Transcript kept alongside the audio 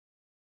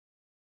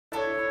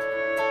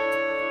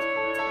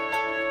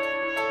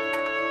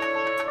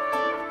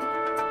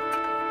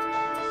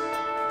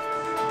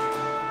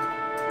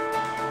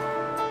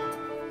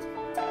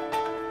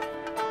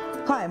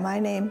Hi,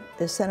 my name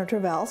is Senator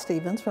Val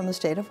Stevens from the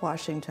state of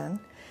Washington.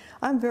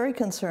 I'm very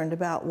concerned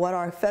about what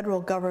our federal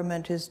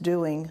government is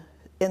doing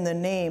in the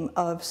name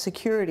of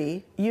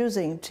security,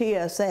 using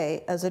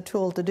TSA as a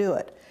tool to do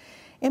it.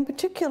 In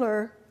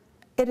particular,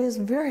 it is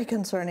very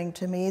concerning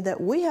to me that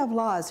we have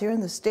laws here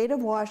in the state of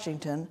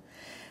Washington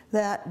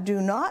that do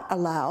not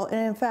allow,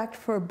 and in fact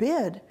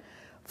forbid,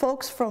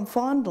 folks from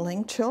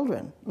fondling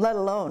children, let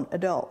alone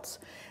adults.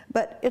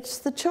 But it's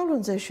the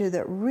children's issue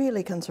that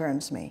really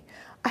concerns me.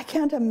 I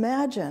can't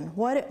imagine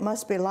what it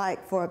must be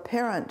like for a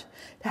parent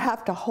to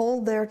have to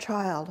hold their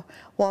child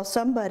while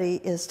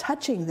somebody is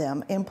touching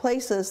them in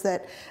places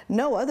that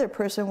no other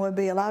person would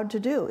be allowed to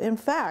do. In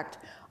fact,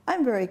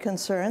 I'm very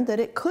concerned that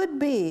it could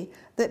be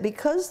that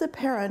because the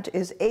parent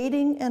is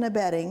aiding and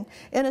abetting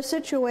in a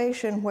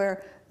situation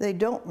where they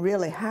don't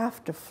really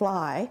have to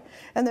fly,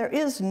 and there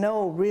is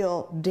no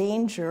real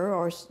danger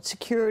or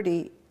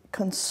security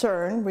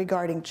concern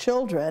regarding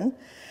children,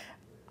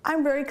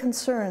 I'm very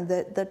concerned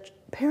that the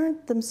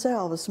parent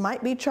themselves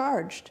might be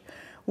charged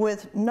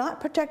with not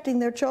protecting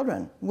their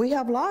children. We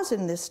have laws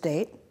in this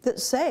state that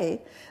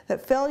say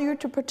that failure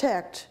to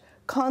protect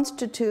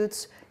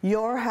constitutes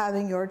your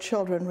having your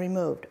children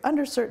removed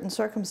under certain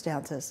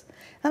circumstances.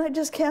 And I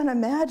just can't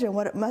imagine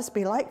what it must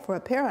be like for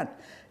a parent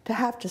to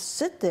have to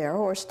sit there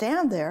or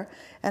stand there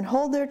and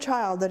hold their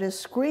child that is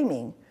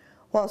screaming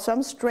while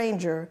some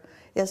stranger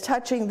is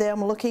touching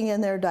them, looking in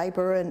their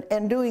diaper,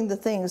 and doing the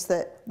things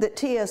that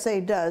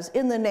TSA does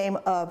in the name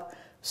of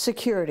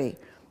security.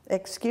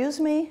 Excuse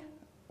me,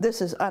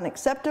 this is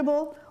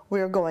unacceptable.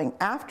 We are going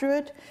after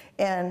it,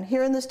 and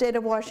here in the state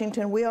of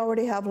Washington, we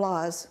already have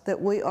laws that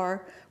we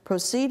are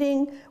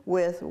proceeding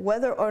with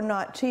whether or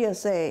not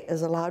TSA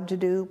is allowed to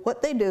do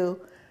what they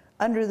do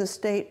under the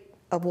state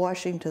of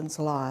Washington's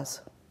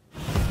laws.